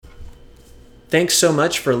Thanks so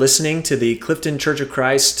much for listening to the Clifton Church of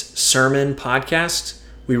Christ Sermon Podcast.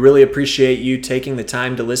 We really appreciate you taking the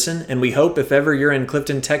time to listen, and we hope if ever you're in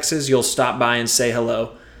Clifton, Texas, you'll stop by and say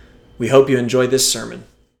hello. We hope you enjoy this sermon.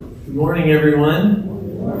 Good morning,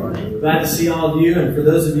 everyone. Glad to see all of you, and for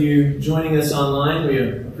those of you joining us online, we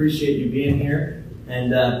appreciate you being here.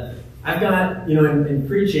 And I've got, in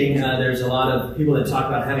preaching, there's a lot of people that talk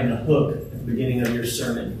about having a hook at the beginning of your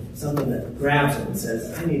sermon. Something that grabs them and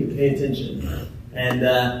says, I need to pay attention. And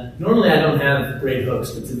normally I don't have great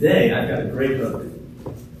hooks, but today I've got a great hook.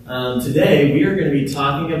 Today we are going to be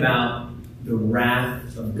talking about the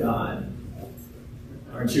wrath of God.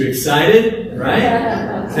 Aren't you excited? Right?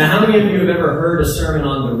 Now, how many of you have ever heard a sermon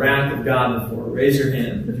on the wrath of God before? Raise your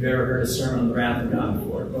hand if you've ever heard a sermon on the wrath of God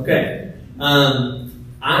before. Okay.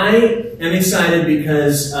 I am excited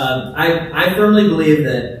because I firmly believe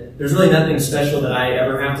that there's really nothing special that I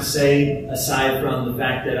ever have to say aside from the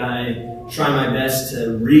fact that I try my best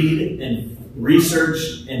to read and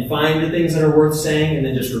research and find the things that are worth saying and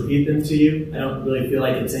then just repeat them to you. I don't really feel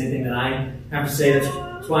like it's anything that I have to say.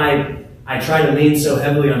 That's why I try to lean so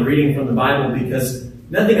heavily on reading from the Bible, because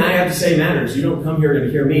nothing I have to say matters. You don't come here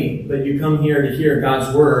to hear me, but you come here to hear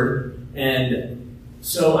God's Word. And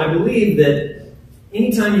so I believe that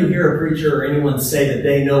anytime you hear a preacher or anyone say that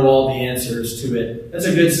they know all the answers to it, that's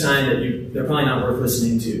a good sign that they're probably not worth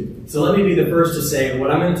listening to. So let me be the first to say what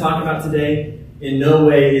I'm going to talk about today in no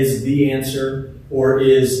way is the answer or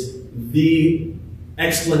is the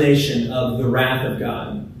explanation of the wrath of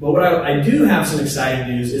God. But what I do have some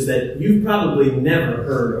exciting news is that you've probably never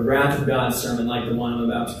heard a wrath of God sermon like the one I'm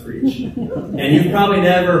about to preach. And you've probably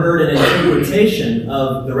never heard an interpretation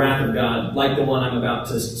of the wrath of God like the one I'm about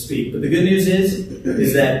to speak. But the good news is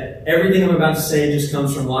that everything I'm about to say just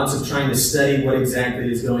comes from lots of trying to study what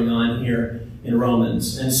exactly is going on here in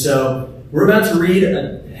Romans. And so we're about to read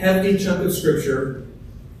a hefty chunk of Scripture.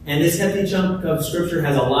 And this hefty chunk of Scripture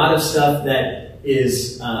has a lot of stuff that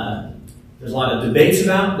is... there's a lot of debates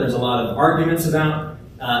about, there's a lot of arguments about,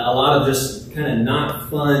 a lot of just kind of not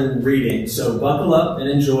fun reading. So buckle up and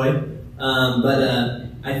enjoy. But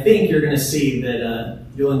I think you're going to see that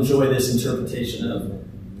you'll enjoy this interpretation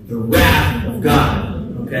of the wrath of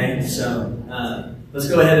God. Okay, so let's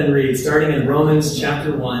go ahead and read, starting in Romans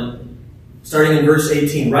chapter 1, starting in verse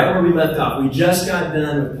 18, right where we left off. We just got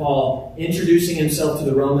done with Paul introducing himself to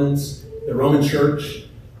the Romans, the Roman church,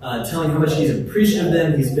 telling how much he's appreciative of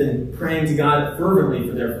them. He's been praying to God fervently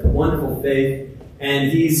for their wonderful faith. And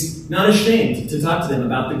he's not ashamed to talk to them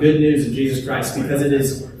about the good news of Jesus Christ, because it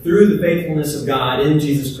is through the faithfulness of God in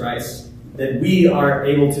Jesus Christ that we are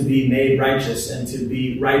able to be made righteous and to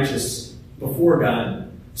be righteous before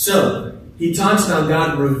God. So he talks about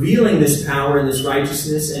God revealing this power and this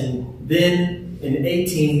righteousness. And then in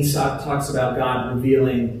 18, he talks about God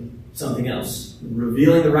revealing something else.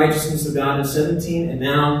 Revealing the righteousness of God in 17, and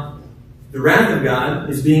now the wrath of God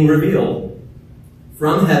is being revealed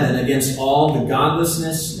from heaven against all the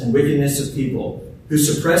godlessness and wickedness of people who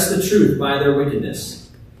suppress the truth by their wickedness.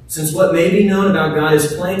 Since what may be known about God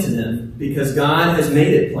is plain to them, because God has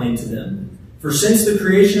made it plain to them. For since the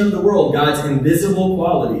creation of the world, God's invisible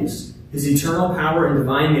qualities, His eternal power and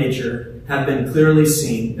divine nature, have been clearly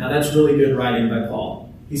seen. Now that's really good writing by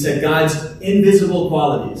Paul. He said God's invisible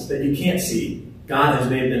qualities that you can't see, God has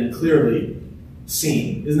made them clearly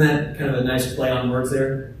seen. Isn't that kind of a nice play on words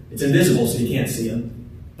there? It's invisible, so you can't see them.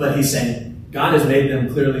 But he's saying God has made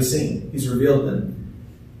them clearly seen. He's revealed them.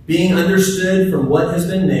 Being understood from what has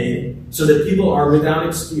been made, so that people are without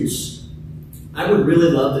excuse. I would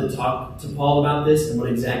really love to talk to Paul about this and what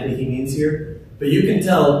exactly he means here. But you can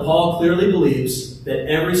tell Paul clearly believes that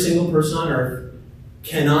every single person on earth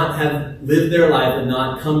cannot have lived their life and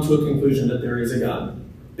not come to a conclusion that there is a God,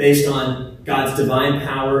 based on God's divine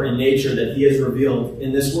power and nature that He has revealed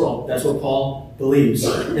in this world. That's what Paul believes.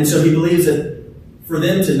 And so he believes that for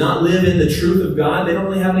them to not live in the truth of God, they don't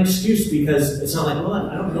really have an excuse, because it's not like, well,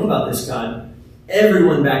 I don't know about this God.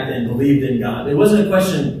 Everyone back then believed in God. It wasn't a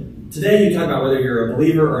question. Today you talk about whether you're a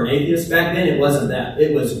believer or an atheist. Back then it wasn't that.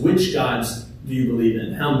 It was, which gods do you believe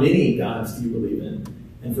in? How many gods do you believe in?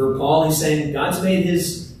 And for Paul, he's saying God's made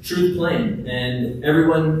His truth plain, and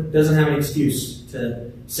everyone doesn't have an excuse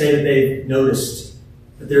to say that they've noticed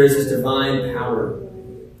that there is this divine power.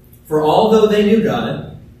 For although they knew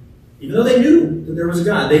God, even though they knew that there was a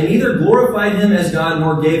God, they neither glorified Him as God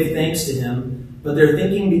nor gave thanks to Him, but their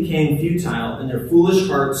thinking became futile and their foolish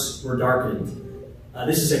hearts were darkened.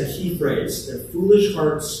 This is a key phrase. Their foolish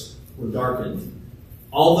hearts were darkened.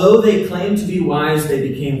 Although they claimed to be wise, they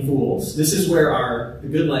became fools. This is where the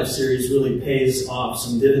Good Life series really pays off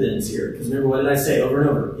some dividends here. Because remember, what did I say over and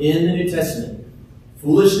over? In the New Testament,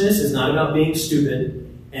 Foolishness is not about being stupid,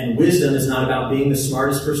 and wisdom is not about being the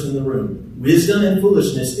smartest person in the room. Wisdom and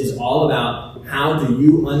foolishness is all about how do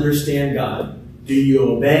you understand God. Do you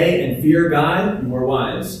obey and fear God? You are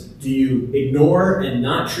wise. Do you ignore and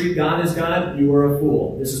not treat God as God? You are a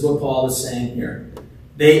fool. This is what Paul is saying here.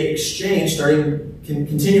 They exchanged,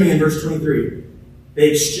 continuing in verse 23,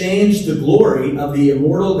 they exchanged the glory of the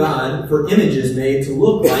immortal God for images made to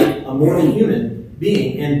look like a mortal human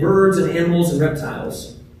being and birds and animals and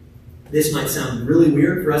reptiles. This might sound really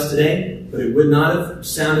weird for us today, but it would not have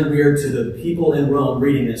sounded weird to the people in Rome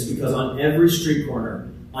reading this, because on every street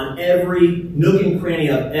corner, on every nook and cranny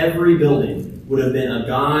of every building, would have been a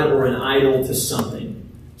god or an idol to something.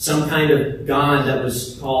 Some kind of god that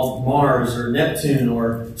was called Mars or Neptune,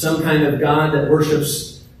 or some kind of god that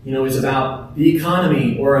worships, is about the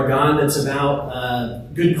economy, or a god that's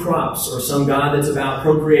about good crops, or some god that's about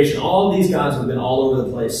procreation. All of these gods have been all over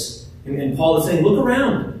the place. And Paul is saying, look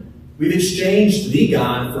around. We've exchanged the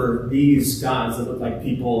God for these gods that look like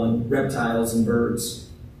people and reptiles and birds.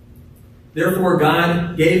 Therefore,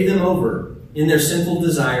 God gave them over in the sinful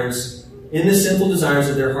desires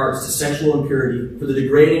of their hearts to sexual impurity, for the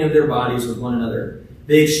degrading of their bodies with one another.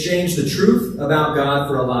 They exchanged the truth about God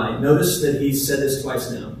for a lie. Notice that he said this twice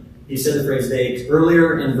now. He said the phrase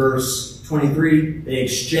earlier in verse 23, they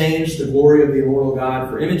exchanged the glory of the immortal God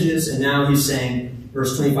for images, and now he's saying,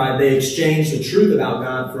 verse 25, they exchanged the truth about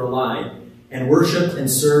God for a lie, and worshipped and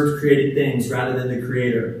served created things rather than the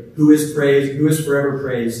Creator, who is forever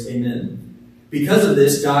praised. Amen. Because of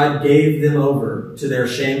this, God gave them over to their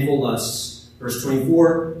shameful lusts. Verse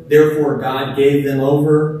 24, therefore God gave them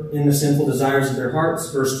over in the sinful desires of their hearts.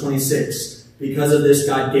 Verse 26, because of this,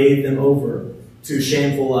 God gave them over to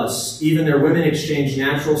shameful lusts. Even their women exchanged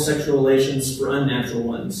natural sexual relations for unnatural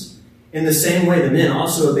ones. In the same way, the men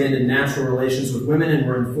also abandoned natural relations with women and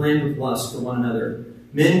were inflamed with lust for one another.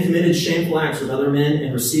 Men committed shameful acts with other men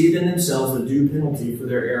and received in themselves the due penalty for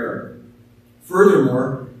their error.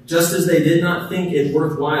 Furthermore, just as they did not think it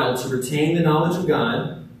worthwhile to retain the knowledge of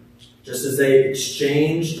God, just as they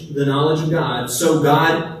exchanged the knowledge of God, so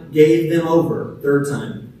God gave them over, third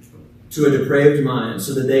time, to a depraved mind,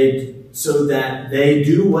 so that they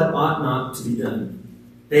do what ought not to be done.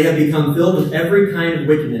 They have become filled with every kind of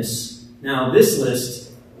wickedness. Now, this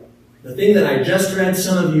list, the thing that I just read,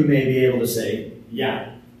 some of you may be able to say,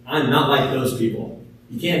 yeah, I'm not like those people.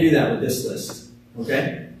 You can't do that with this list,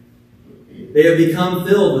 okay? They have become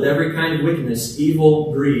filled with every kind of wickedness,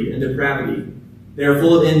 evil, greed, and depravity. They are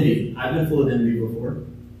full of envy. I've been full of envy before,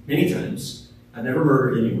 many times. I've never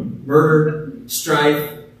murdered anyone. Murder,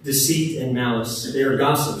 strife, deceit, and malice. They are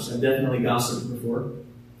gossips. I've definitely gossiped before.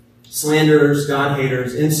 Slanderers,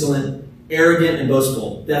 God-haters, insolent, arrogant, and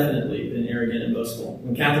boastful. Definitely been arrogant and boastful.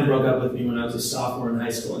 When Catherine broke up with me when I was a sophomore in high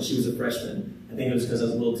school and she was a freshman, I think it was because I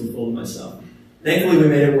was a little too full of myself. Thankfully, we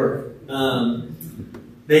made it work.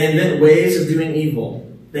 They invent ways of doing evil.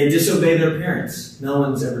 They disobey their parents. No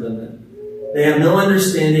one's ever done that. They have no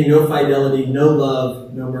understanding, no fidelity, no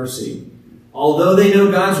love, no mercy. Although they know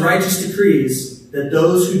God's righteous decrees that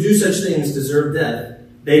those who do such things deserve death,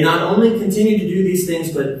 they not only continue to do these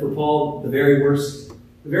things, but for Paul, the very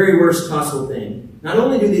worst possible thing. Not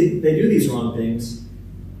only do they do these wrong things,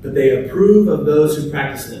 but they approve of those who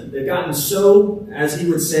practice them. They've gotten so, as he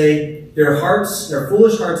would say, their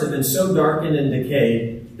foolish hearts have been so darkened and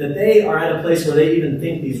decayed that they are at a place where they even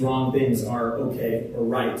think these wrong things are okay or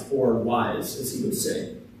right or wise, as he would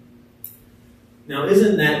say. Now,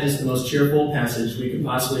 isn't that just the most cheerful passage we could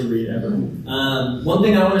possibly read ever? One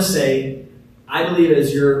thing I want to say, I believe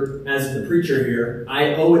as the preacher here,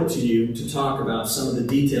 I owe it to you to talk about some of the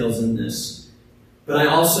details in this. But I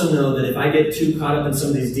also know that if I get too caught up in some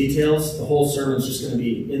of these details, the whole sermon's just going to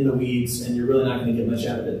be in the weeds and you're really not going to get much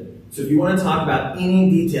out of it. So if you want to talk about any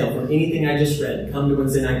detail from anything I just read, come to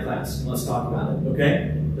Wednesday night class and let's talk about it,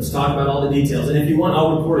 okay? Let's talk about all the details. And if you want,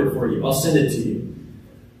 I'll record it for you. I'll send it to you.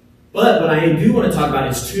 But what I do want to talk about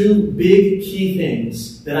is two big key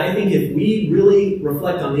things that I think if we really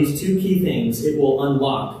reflect on these two key things, it will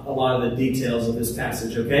unlock a lot of the details of this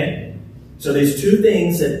passage, okay? So these two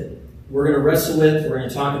things that we're going to wrestle with, we're going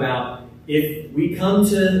to talk about. If we come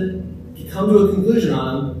to a conclusion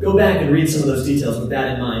on them, go back and read some of those details with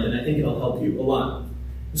that in mind, and I think it'll help you a lot.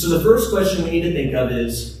 So the first question we need to think of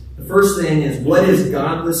is, the first thing is, what is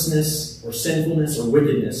godlessness or sinfulness or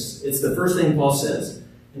wickedness? It's the first thing Paul says.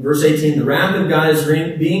 In verse 18, the wrath of God is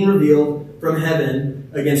being revealed from heaven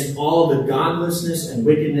against all the godlessness and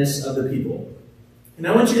wickedness of the people. And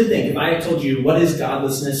I want you to think, if I told you, what is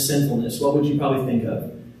godlessness, sinfulness, what would you probably think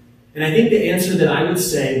of? And I think the answer that I would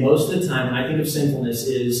say most of the time when I think of sinfulness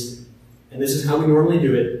is and this is how we normally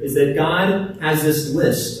do it, is that God has this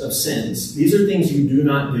list of sins. These are things you do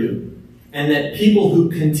not do. And that people who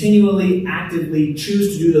continually, actively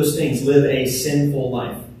choose to do those things live a sinful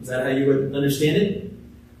life. Is that how you would understand it?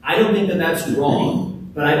 I don't think that that's wrong,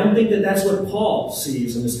 but I don't think that that's what Paul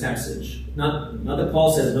sees in this passage. Not that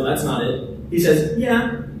Paul says, no, that's not it. He says,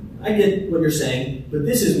 yeah, I get what you're saying, but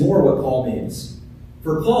this is more what Paul means.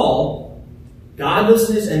 For Paul,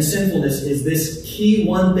 godlessness and sinfulness is this key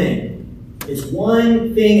one thing. It's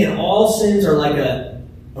one thing, and all sins are like a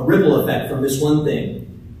ripple effect from this one thing.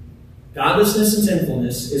 Godlessness and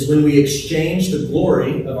sinfulness is when we exchange the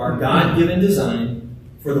glory of our God-given design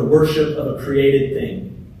for the worship of a created thing.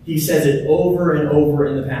 He says it over and over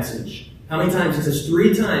in the passage. How many times? He says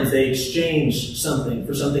 3 times they exchange something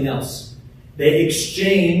for something else. They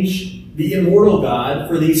exchange the immortal God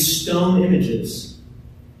for these stone images.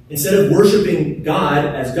 Instead of worshiping God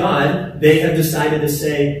as God, they have decided to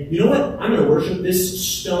say, you know what? I'm going to worship this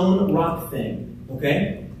stone rock thing.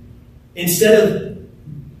 Okay? Instead of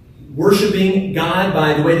worshiping God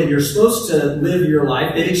by the way that you're supposed to live your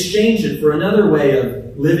life, they've exchanged it for another way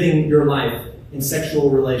of living your life in sexual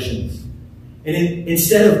relations. And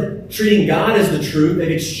instead of treating God as the truth,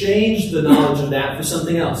 they've exchanged the knowledge of that for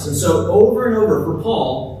something else. And so over and over for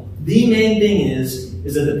Paul, the main thing is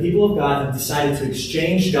that the people of God have decided to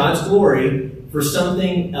exchange God's glory for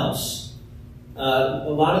something else. A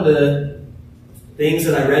lot of the things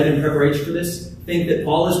that I read in preparation for this think that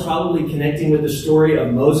Paul is probably connecting with the story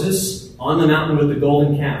of Moses on the mountain with the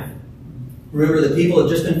golden calf. Remember, the people have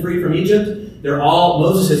just been free from Egypt.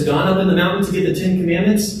 Moses has gone up in the mountain to get the 10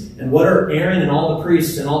 Commandments. And what are Aaron and all the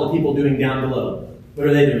priests and all the people doing down below? What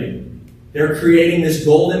are they doing? They're creating this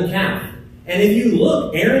golden calf. And if you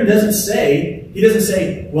look, Aaron doesn't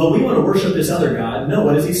say, well, we want to worship this other God. No,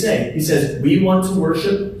 what does he say? He says, we want to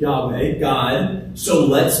worship Yahweh, God, so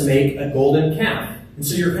let's make a golden calf. And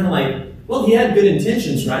so you're kind of like, well, he had good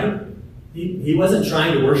intentions, right? He wasn't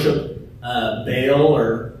trying to worship Baal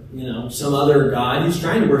or some other god. He's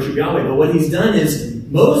trying to worship Yahweh. But what he's done is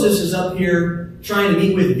Moses is up here trying to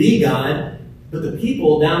meet with the God, but the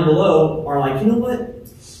people down below are like, you know what?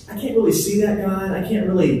 I can't really see that God. I can't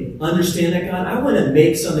really understand that God. I want to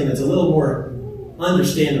make something that's a little more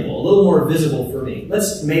understandable, a little more visible for me.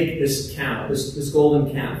 Let's make this cow, this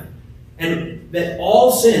golden calf. And that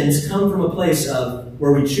all sins come from a place of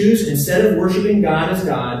where we choose, instead of worshiping God as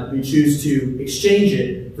God, we choose to exchange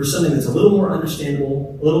it for something that's a little more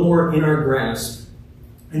understandable, a little more in our grasp.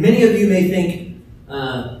 And many of you may think,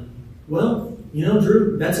 well,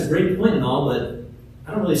 Drew, that's a great point and all, but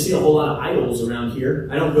I don't really see a whole lot of idols around here.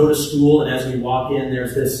 I don't go to school, and as we walk in,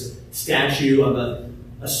 there's this statue of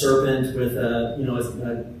a serpent with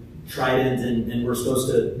a trident, and we're supposed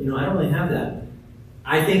to, I don't really have that.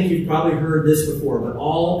 I think you've probably heard this before, but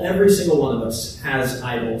every single one of us has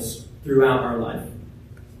idols throughout our life.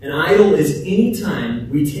 An idol is any time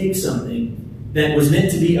we take something that was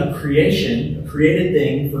meant to be a creation, a created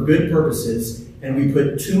thing for good purposes, and we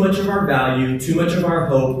put too much of our value, too much of our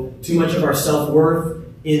hope, too much of our self-worth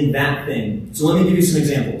in that thing. So let me give you some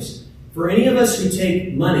examples. For any of us who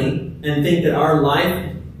take money and think that our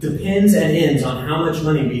life depends and ends on how much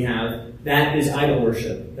money we have, that is idol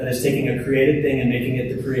worship. That is taking a created thing and making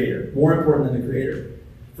it the creator. More important than the creator.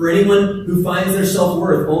 For anyone who finds their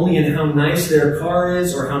self-worth only in how nice their car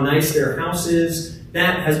is or how nice their house is,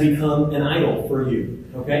 that has become an idol for you.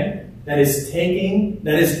 Okay? That is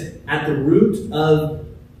at the root of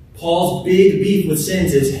Paul's big beef with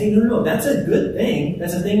sins is, hey, no, that's a good thing.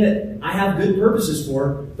 That's a thing that I have good purposes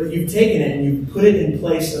for, but you've taken it and you've put it in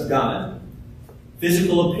place of God.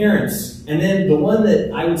 Physical appearance. And then the one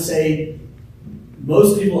that I would say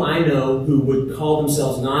most people I know who would call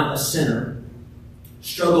themselves not a sinner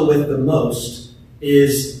struggle with the most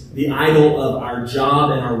is the idol of our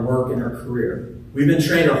job and our work and our career. We've been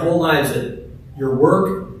trained our whole lives that your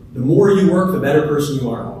work, the more you work, the better person you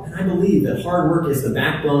are. And I believe that hard work is the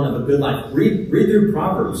backbone of a good life. Read through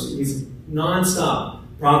Proverbs. It's nonstop.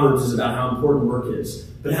 Proverbs is about how important work is.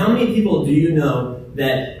 But how many people do you know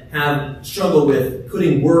that have struggled with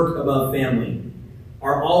putting work above family,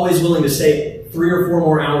 are always willing to say 3 or 4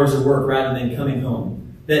 more hours of work rather than coming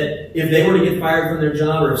home? That if they were to get fired from their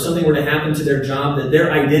job or if something were to happen to their job, that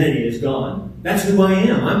their identity is gone. That's who I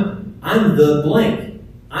am. I'm the blank.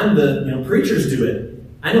 I'm the, preachers do it.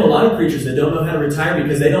 I know a lot of preachers that don't know how to retire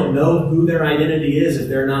because they don't know who their identity is if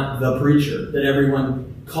they're not the preacher that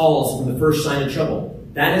everyone calls from the first sign of trouble.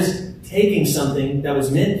 That is taking something that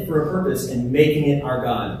was meant for a purpose and making it our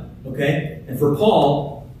God. Okay? And for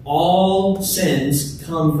Paul, all sins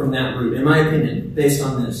come from that root, in my opinion, based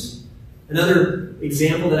on this. Another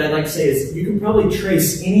example that I'd like to say is you can probably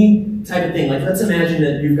trace any type of thing. Like, let's imagine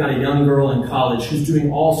that you've got a young girl in college who's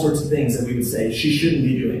doing all sorts of things that we would say she shouldn't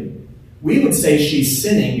be doing. We would say she's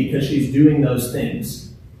sinning because she's doing those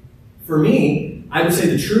things. For me, I would say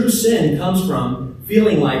the true sin comes from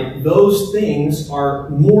feeling like those things are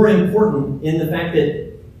more important in the fact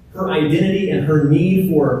that her identity and her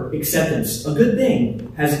need for acceptance, a good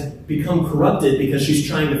thing, has become corrupted because she's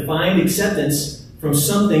trying to find acceptance from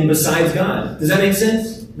something besides God. Does that make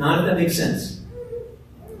sense? Not if that makes sense.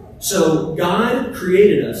 So God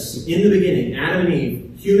created us in the beginning, Adam and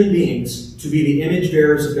Eve, human beings, to be the image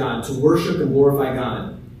bearers of God, to worship and glorify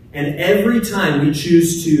God. And every time we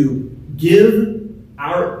choose to give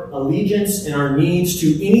our allegiance and our needs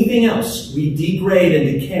to anything else, we degrade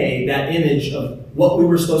and decay that image of what we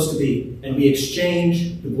were supposed to be. And we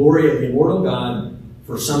exchange the glory of the immortal God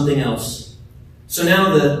for something else. So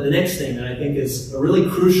now the next thing that I think is really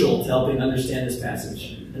crucial to helping understand this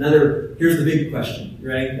passage. Here's the big question,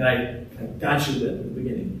 right? That I got you with at the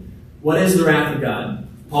beginning. What is the wrath of God?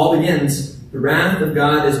 Paul begins, the wrath of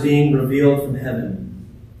God is being revealed from heaven.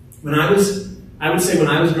 I would say when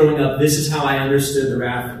I was growing up, this is how I understood the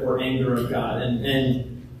wrath or anger of God.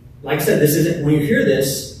 And like I said, this isn't, when you hear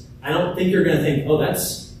this, I don't think you're going to think,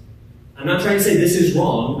 I'm not trying to say this is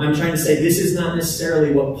wrong. I'm trying to say this is not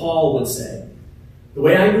necessarily what Paul would say. The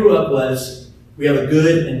way I grew up was, we have a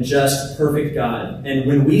good and just, perfect God. And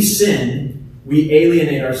when we sin, we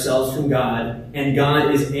alienate ourselves from God, and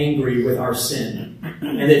God is angry with our sin.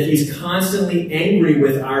 And that He's constantly angry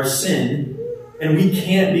with our sin, and we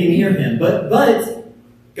can't be near Him. But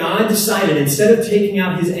God decided, instead of taking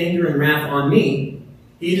out His anger and wrath on me,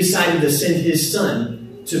 He decided to send His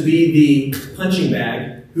Son to be the punching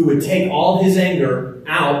bag who would take all His anger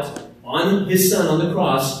out on His Son on the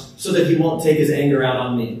cross so that He won't take His anger out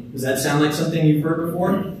on me. Does that sound like something you've heard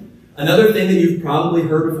before? Another thing that you've probably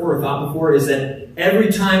heard before or thought before is that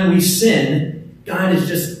every time we sin, God is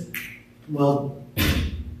just,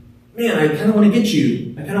 I kind of want to get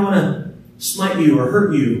you. I kind of want to smite you or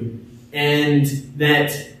hurt you. And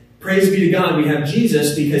that, praise be to God, we have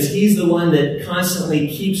Jesus because He's the one that constantly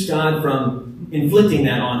keeps God from inflicting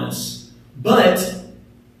that on us. But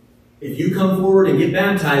if you come forward and get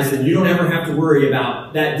baptized, then you don't ever have to worry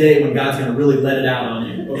about that day when God's going to really let it out on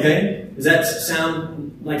you. Okay? Does that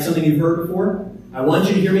sound like something you've heard before? I want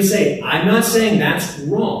you to hear me say, I'm not saying that's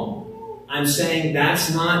wrong. I'm saying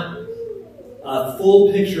that's not a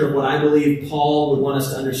full picture of what I believe Paul would want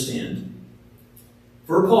us to understand.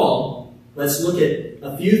 For Paul, let's look at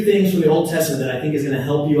a few things from the Old Testament that I think is going to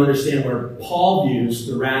help you understand where Paul views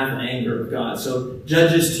the wrath and anger of God. So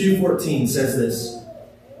Judges 2:14 says this,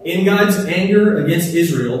 in God's anger against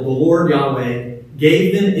Israel, the Lord Yahweh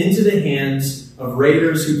gave them into the hands of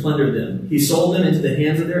raiders who plundered them. He sold them into the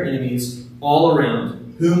hands of their enemies all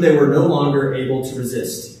around, whom they were no longer able to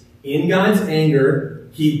resist. In God's anger,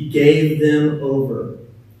 He gave them over.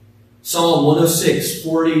 Psalm 106,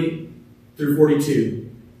 40 through 42.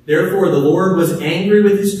 Therefore the Lord was angry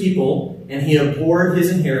with His people, and He abhorred His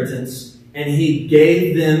inheritance, and He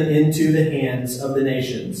gave them into the hands of the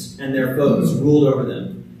nations, and their foes ruled over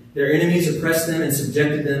them. Their enemies oppressed them and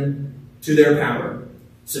subjected them to their power.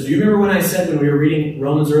 So do you remember when I said when we were reading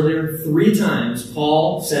Romans earlier? 3 times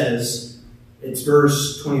Paul says, it's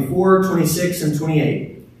verse 24, 26, and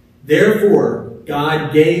 28. Therefore,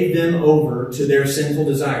 God gave them over to their sinful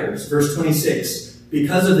desires. Verse 26.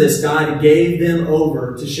 Because of this, God gave them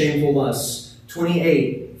over to shameful lusts.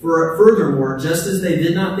 28. Furthermore, just as they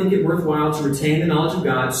did not think it worthwhile to retain the knowledge of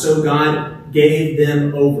God, so God gave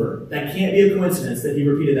them over. That can't be a coincidence that he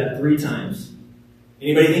repeated that 3 times.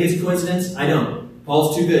 Anybody think it's a coincidence? I don't.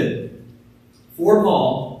 Paul's too good. For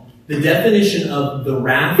Paul, the definition of the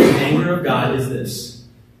wrath and anger of God is this.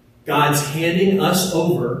 God's handing us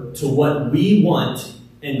over to what we want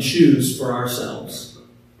and choose for ourselves.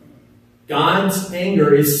 God's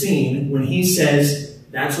anger is seen when He says,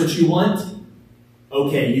 that's what you want?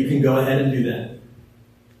 Okay, you can go ahead and do that.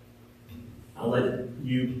 I'll let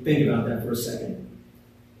you think about that for a second.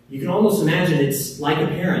 You can almost imagine it's like a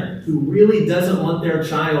parent who really doesn't want their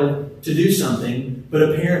child to do something, but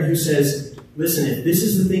a parent who says, listen, if this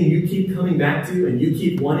is the thing you keep coming back to and you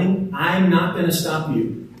keep wanting, I'm not going to stop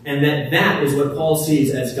you. And that is what Paul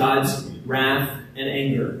sees as God's wrath and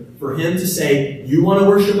anger. For Him to say, you want to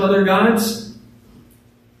worship other gods?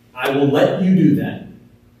 I will let you do that.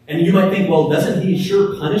 And you might think, well, doesn't He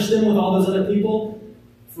sure punish them with all those other people?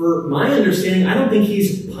 For my understanding, I don't think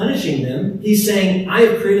He's punishing them. He's saying, I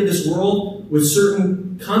have created this world with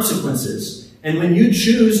certain consequences. And when you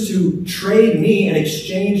choose to trade me and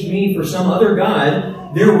exchange me for some other god,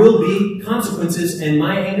 there will be consequences, and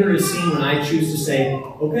my anger is seen when I choose to say,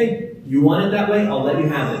 okay, you want it that way, I'll let you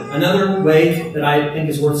have it. Another way that I think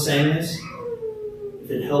is worth saying this,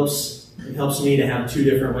 if it helps me to have two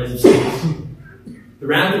different ways of saying this. The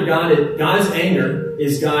wrath of God, God's anger,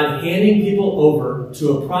 is God handing people over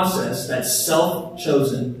to a process that's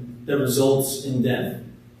self-chosen that results in death.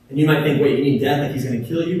 And you might think, wait, you mean death like he's going to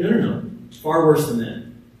kill you? No. Far worse than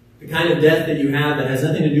that. The kind of death that you have that has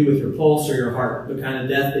nothing to do with your pulse or your heart. The kind of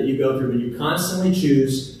death that you go through when you constantly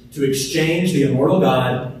choose to exchange the immortal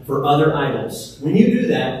God for other idols. When you do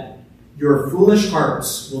that, your foolish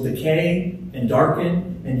hearts will decay and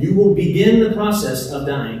darken, and you will begin the process of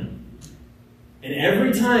dying. And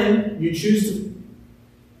every time you choose to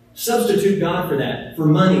substitute God for that, for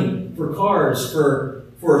money, for cars,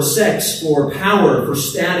 for sex, for power, for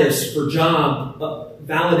status, for job,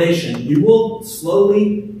 validation, you will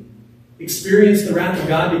slowly experience the wrath of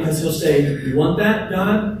God, because he'll say, you want that,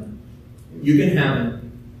 God? You can have it.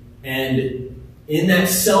 And in that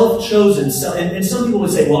self-chosen, and some people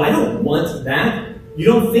would say, well, I don't want that. You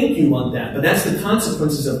don't think you want that, but that's the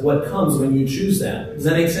consequences of what comes when you choose that. Does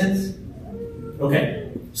that make sense?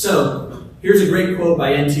 Okay, so here's a great quote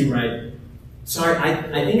by N.T. Wright. Sorry,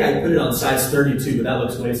 I think I put it on size 32, but that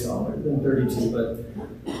looks way smaller than 32.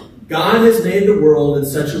 But God has made the world in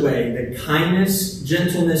such a way that kindness,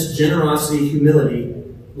 gentleness, generosity, humility,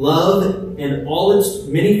 love, and all its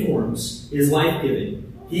many forms is life-giving.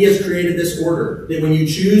 He has created this order that when you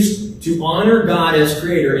choose to honor God as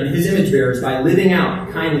creator and his image bearers by living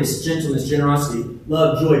out kindness, gentleness, generosity,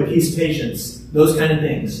 love, joy, peace, patience, those kind of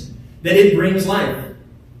things, that it brings life.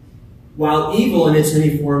 While evil in its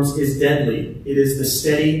many forms is deadly, it is the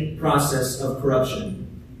steady process of corruption.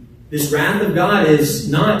 This wrath of God is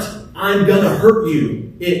not, I'm going to hurt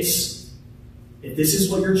you. It's, if this is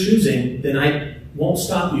what you're choosing, then I won't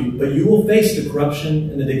stop you, but you will face the corruption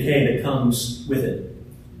and the decay that comes with it.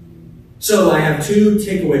 So I have two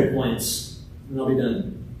takeaway points, and I'll be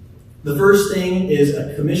done. The first thing is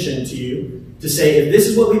a commission to you to say, if this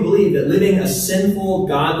is what we believe, that living a sinful,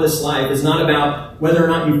 godless life is not about whether or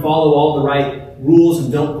not you follow all the right rules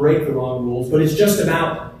and don't break the wrong rules, but it's just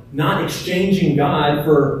about not exchanging God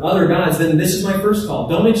for other gods, then this is my first call.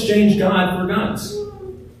 Don't exchange God for gods.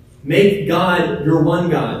 Make God your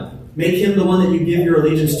one God. Make him the one that you give your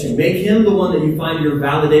allegiance to. Make him the one that you find your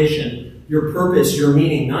validation, your purpose, your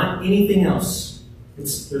meaning, not anything else.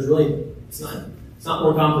 It's not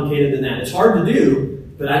more complicated than that. It's hard to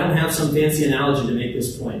do, but I don't have some fancy analogy to make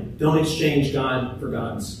this point. Don't exchange God for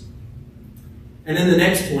gods. And then the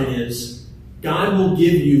next point is, God will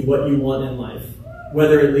give you what you want in life,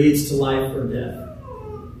 whether it leads to life or death.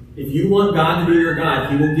 If you want God to be your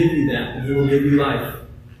God, he will give you that, and he will give you life.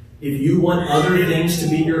 If you want other things to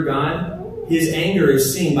be your God, his anger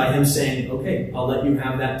is seen by him saying, okay, I'll let you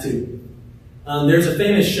have that too. There's a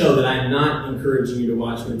famous show that I'm not encouraging you to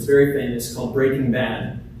watch, but it's very famous, called Breaking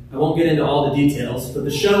Bad. I won't get into all the details, but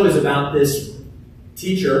the show is about this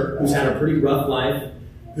teacher who's had a pretty rough life,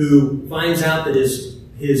 who finds out that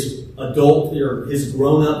his adult or his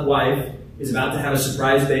grown-up wife is about to have a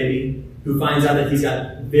surprise baby, who finds out that he's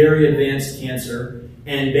got very advanced cancer,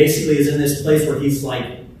 and basically is in this place where he's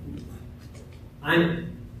like,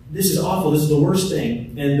 this is awful, this is the worst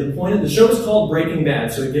thing. And the point of the show is called Breaking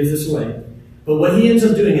Bad, so it gives this away. But what he ends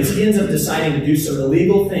up doing is he ends up deciding to do some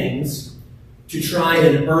illegal things to try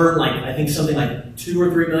and earn something like $2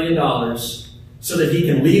 or $3 million so that he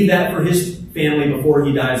can leave that for his family before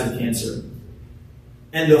he dies of cancer.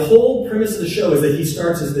 And the whole premise of the show is that he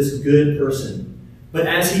starts as this good person. But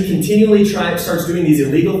as he continually starts doing these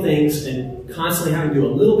illegal things and constantly having to do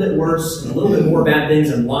a little bit worse and a little bit more bad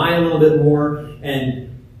things and lie a little bit more, and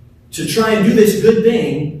to try and do this good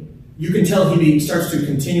thing, you can tell he starts to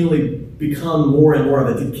continually become more and more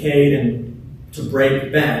of a decayed and to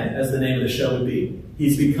break bad, as the name of the show would be.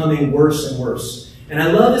 He's becoming worse and worse. And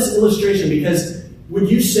I love this illustration because would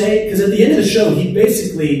you say, because at the end of the show, he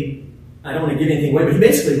basically, I don't want to give anything away, but he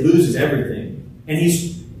basically loses everything. And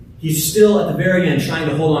he's still at the very end trying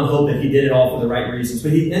to hold on hope that he did it all for the right reasons,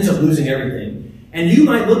 but he ends up losing everything. And you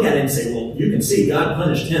might look at it and say, well, you can see God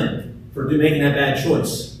punished him for making that bad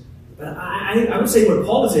choice. But I would say what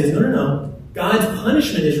Paul would say is, no. God's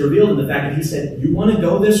punishment is revealed in the fact that he said, you want to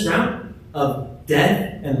go this route of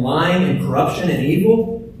death and lying and corruption and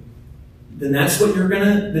evil? Then that's what you're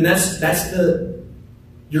gonna. Then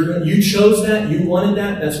you chose that. You wanted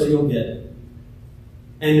that. That's what you'll get.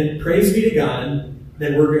 And praise be to God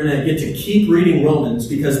that we're gonna get to keep reading Romans,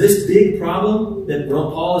 because this big problem that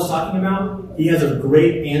Paul is talking about, he has a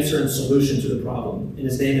great answer and solution to the problem, and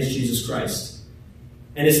his name is Jesus Christ.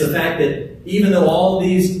 And it's the fact that even though all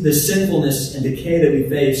this sinfulness and decay that we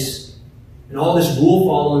face, and all this rule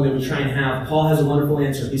following that we try and have, Paul has a wonderful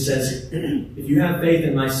answer. He says, if you have faith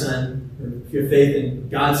in my Son, or if you have faith in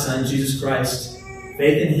God's Son, Jesus Christ,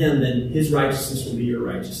 faith in Him, then His righteousness will be your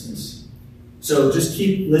righteousness. So just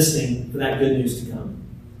keep listening for that good news to come.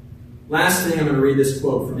 Last thing, I'm going to read this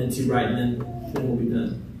quote from N.T. Wright, and then we'll be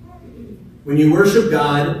done. When you worship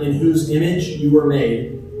God in whose image you were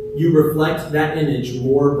made, you reflect that image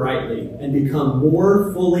more brightly and become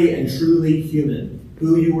more fully and truly human,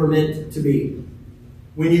 who you were meant to be.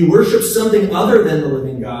 When you worship something other than the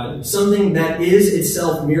living God, something that is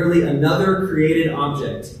itself merely another created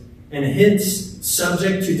object, and hence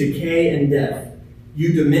subject to decay and death,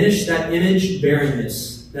 you diminish that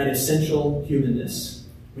image-bearingness, that essential humanness.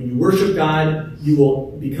 When you worship God, you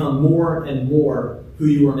will become more and more who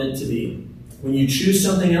you are meant to be. When you choose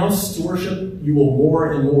something else to worship, you will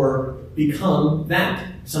more and more become that,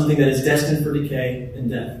 something that is destined for decay and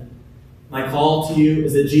death. My call to you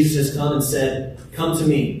is that Jesus has come and said, come to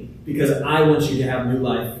me, because I want you to have new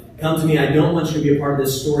life. Come to me. I don't want you to be a part of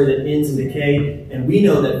this story that ends in decay. And we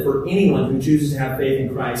know that for anyone who chooses to have faith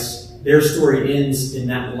in Christ, their story ends in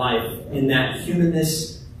that life, in that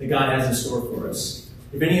humanness that God has in store for us.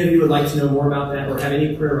 If any of you would like to know more about that or have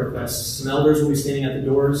any prayer requests, some elders will be standing at the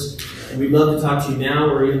doors, and we'd love to talk to you now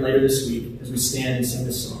or even later this week as we stand and sing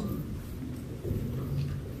this song.